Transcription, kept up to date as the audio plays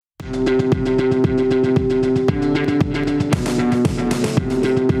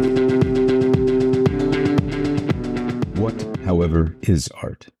is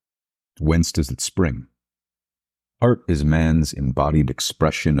art? Whence does it spring? Art is man's embodied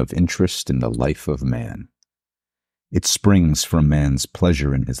expression of interest in the life of man. It springs from man's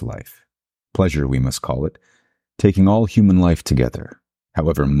pleasure in his life. Pleasure, we must call it, taking all human life together,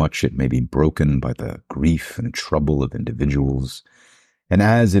 however much it may be broken by the grief and trouble of individuals, and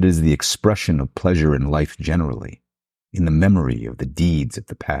as it is the expression of pleasure in life generally, in the memory of the deeds of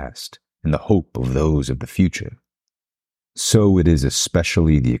the past, and the hope of those of the future, so it is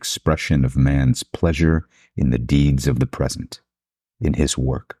especially the expression of man's pleasure in the deeds of the present, in his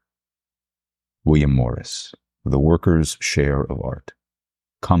work. William Morris, The Worker's Share of Art.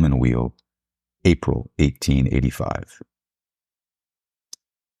 Commonweal, April 1885.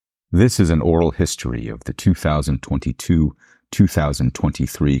 This is an oral history of the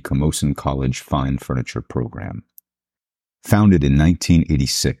 2022-2023 Commonweal College Fine Furniture Program. Founded in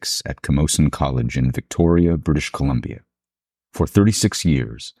 1986 at Commonweal College in Victoria, British Columbia. For 36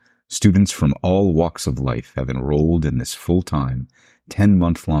 years, students from all walks of life have enrolled in this full-time,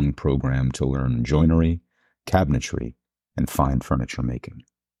 10-month-long program to learn joinery, cabinetry, and fine furniture making.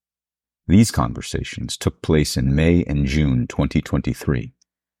 These conversations took place in May and June 2023,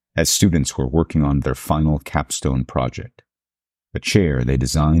 as students were working on their final capstone project, a chair they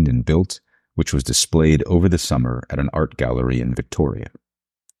designed and built, which was displayed over the summer at an art gallery in Victoria.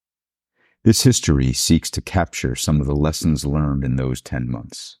 This history seeks to capture some of the lessons learned in those 10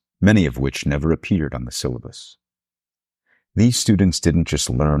 months, many of which never appeared on the syllabus. These students didn't just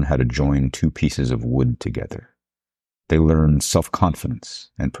learn how to join two pieces of wood together. They learned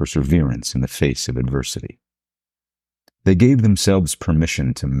self-confidence and perseverance in the face of adversity. They gave themselves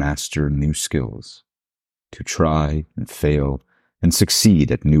permission to master new skills, to try and fail and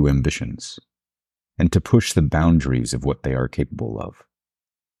succeed at new ambitions, and to push the boundaries of what they are capable of.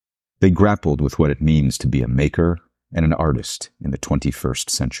 They grappled with what it means to be a maker and an artist in the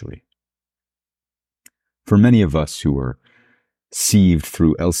 21st century. For many of us who were sieved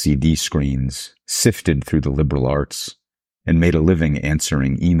through LCD screens, sifted through the liberal arts, and made a living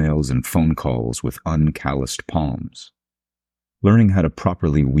answering emails and phone calls with uncalloused palms, learning how to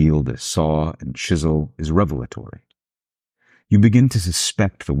properly wield a saw and chisel is revelatory. You begin to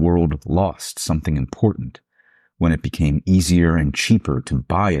suspect the world lost something important when it became easier and cheaper to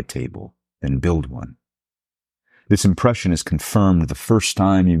buy a table than build one. This impression is confirmed the first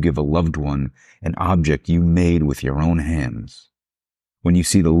time you give a loved one an object you made with your own hands, when you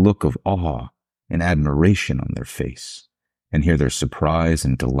see the look of awe and admiration on their face, and hear their surprise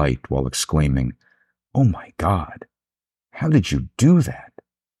and delight while exclaiming, "Oh my God, how did you do that?"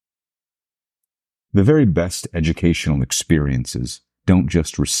 The very best educational experiences don't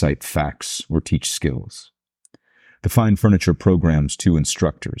just recite facts or teach skills. The Fine Furniture Program's two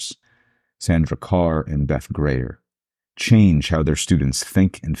instructors, Sandra Carr and Beth Grayer, change how their students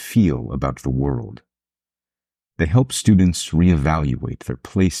think and feel about the world. They help students reevaluate their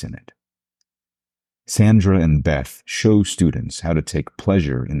place in it. Sandra and Beth show students how to take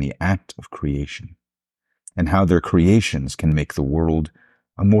pleasure in the act of creation, and how their creations can make the world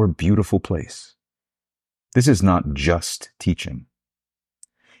a more beautiful place. This is not just teaching.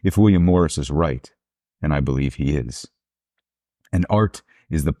 If William Morris is right, and I believe he is, and art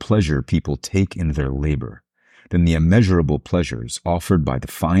is the pleasure people take in their labor, then the immeasurable pleasures offered by the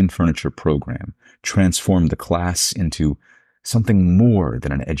Fine Furniture Program transform the class into something more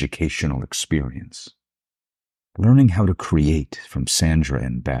than an educational experience. Learning how to create from Sandra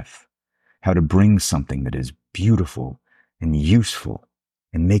and Beth, how to bring something that is beautiful and useful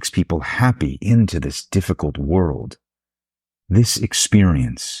and makes people happy into this difficult world. This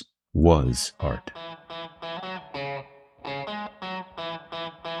experience was art.